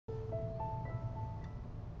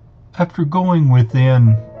After going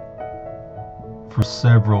within for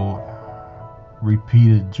several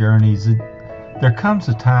repeated journeys, there comes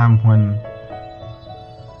a time when,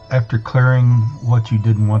 after clearing what you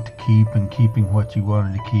didn't want to keep and keeping what you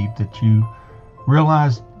wanted to keep, that you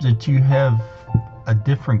realize that you have a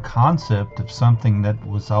different concept of something that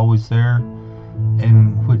was always there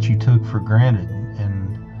and which you took for granted.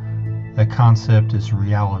 And that concept is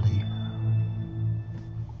reality.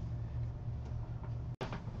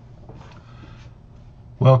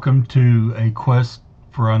 Welcome to a quest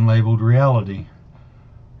for unlabeled reality.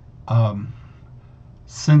 Um,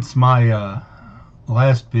 since my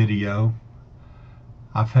last video,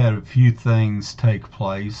 I've had a few things take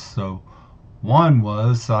place. So one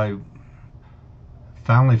was I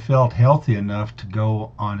finally felt healthy enough to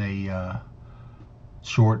go on a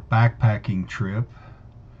short backpacking trip.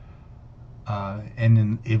 And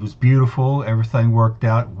then it was beautiful. Everything worked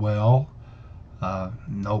out well.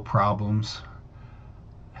 No problems.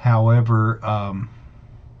 However, I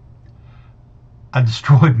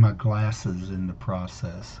destroyed my glasses in the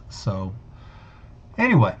process. So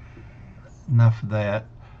anyway, enough of that.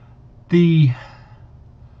 The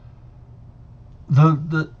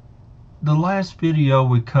the the last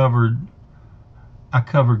video I covered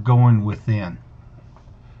going within,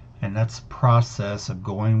 and that's the process of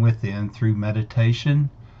going within through meditation.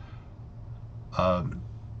 Uh,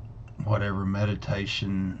 Whatever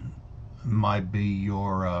meditation might be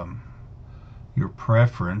your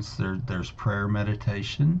preference. There's prayer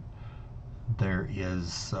meditation. There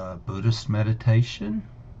is Buddhist meditation,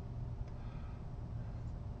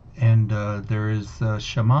 and there is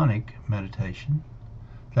shamanic meditation,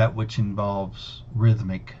 that which involves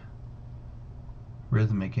rhythmic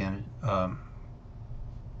and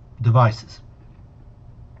devices.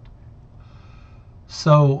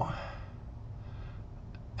 So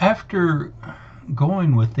after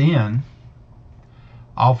going within,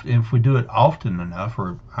 if we do it often enough,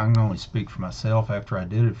 or I can only speak for myself, after I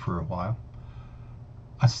did it for a while,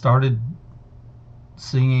 I started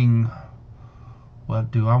seeing, well,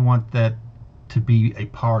 do I want that to be a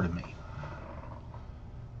part of me?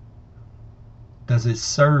 Does it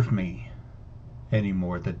serve me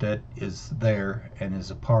anymore that is there and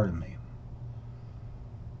is a part of me?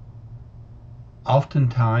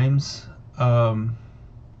 Oftentimes,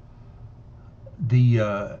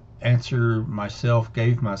 the answer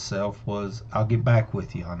gave myself was, I'll get back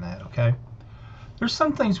with you on that, okay? There's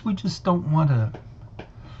some things we just don't want to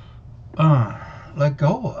let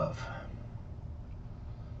go of.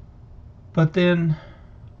 But then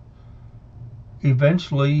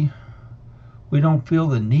eventually we don't feel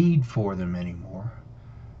the need for them anymore,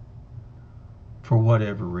 for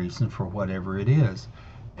whatever reason, for whatever it is.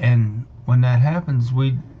 And when that happens,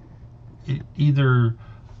 it either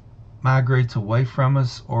migrates away from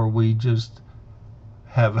us, or we just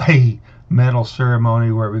have a mental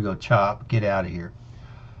ceremony where we go, chop, get out of here.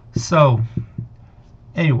 So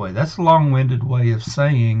anyway, that's a long-winded way of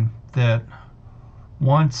saying that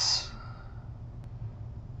once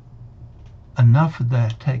enough of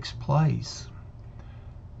that takes place,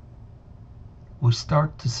 we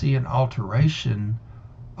start to see an alteration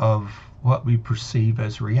of what we perceive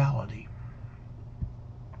as reality.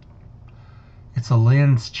 It's a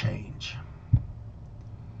lens change.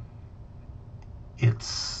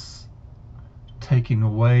 It's taking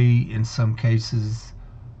away, in some cases,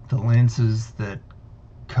 the lenses that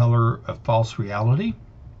color a false reality,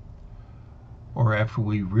 or after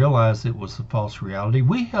we realized it was a false reality,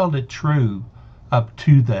 we held it true up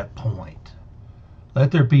to that point.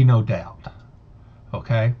 Let there be no doubt.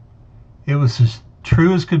 Okay? It was as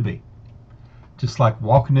true as could be. Just like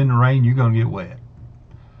walking in the rain, you're going to get wet.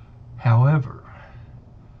 However,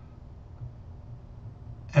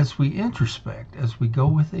 as we introspect, as we go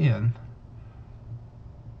within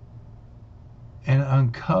and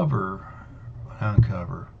uncover,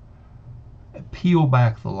 peel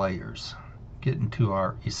back the layers, get into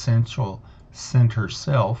our essential center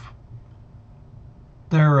self,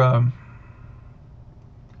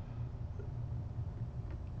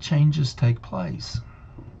 changes take place.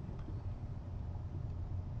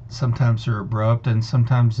 Sometimes they're abrupt, and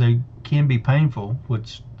sometimes they can be painful,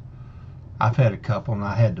 which I've had a couple, and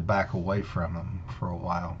I had to back away from them for a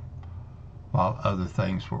while other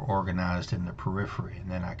things were organized in the periphery, and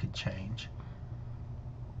then I could change.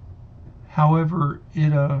 However,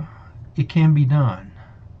 it can be done.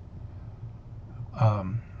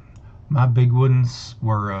 My big ones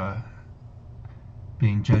were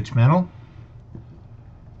being judgmental,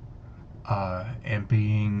 and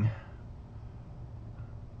being,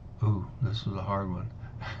 this was a hard one,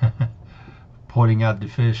 pointing out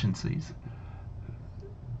deficiencies.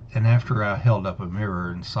 And after I held up a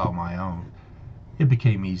mirror and saw my own, it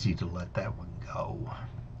became easy to let that one go.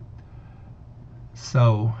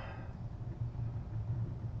 So,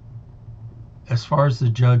 as far as the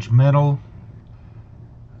judgmental,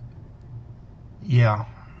 yeah,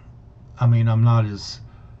 I mean, I'm not as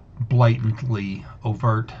blatantly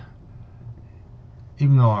overt.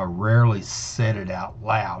 Even though I rarely said it out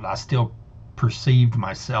loud, I still perceived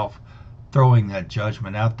myself throwing that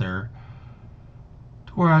judgment out there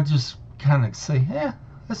to where I just kind of say, yeah,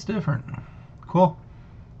 that's different. Cool.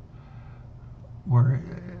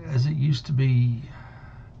 Whereas it used to be,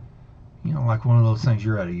 like one of those things,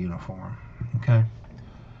 you're out of uniform. Okay?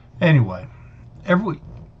 Anyway,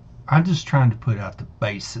 I'm just trying to put out the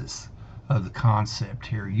basis of the concept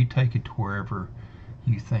here. You take it to wherever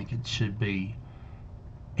you think it should be.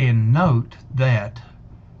 And note that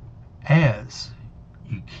as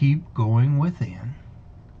you keep going within,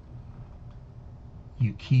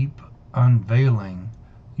 you keep unveiling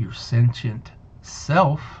your sentient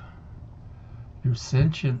self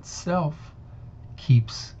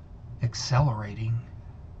keeps accelerating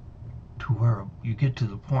to where you get to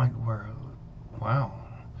the point where, wow,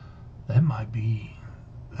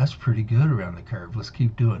 that's pretty good around the curve. Let's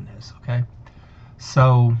keep doing this, okay?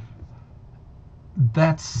 So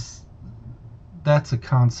that's a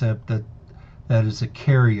concept that is a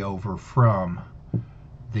carryover from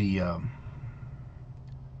the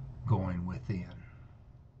going within.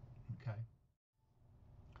 Okay.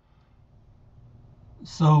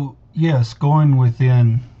 So yes, going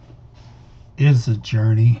within is a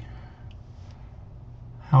journey.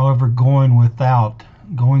 However, going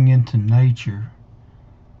into nature,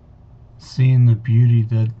 seeing the beauty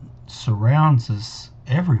that surrounds us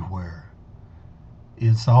everywhere,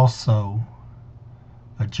 is also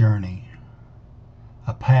a journey,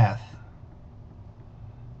 a path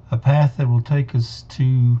that will take us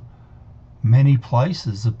to many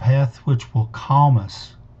places, a path which will calm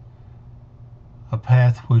us, a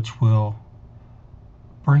path which will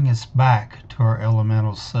bring us back to our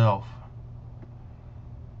elemental self.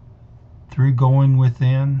 Through going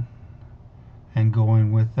within and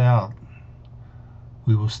going without,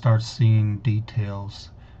 we will start seeing details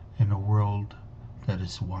in a world that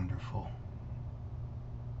is wonderful.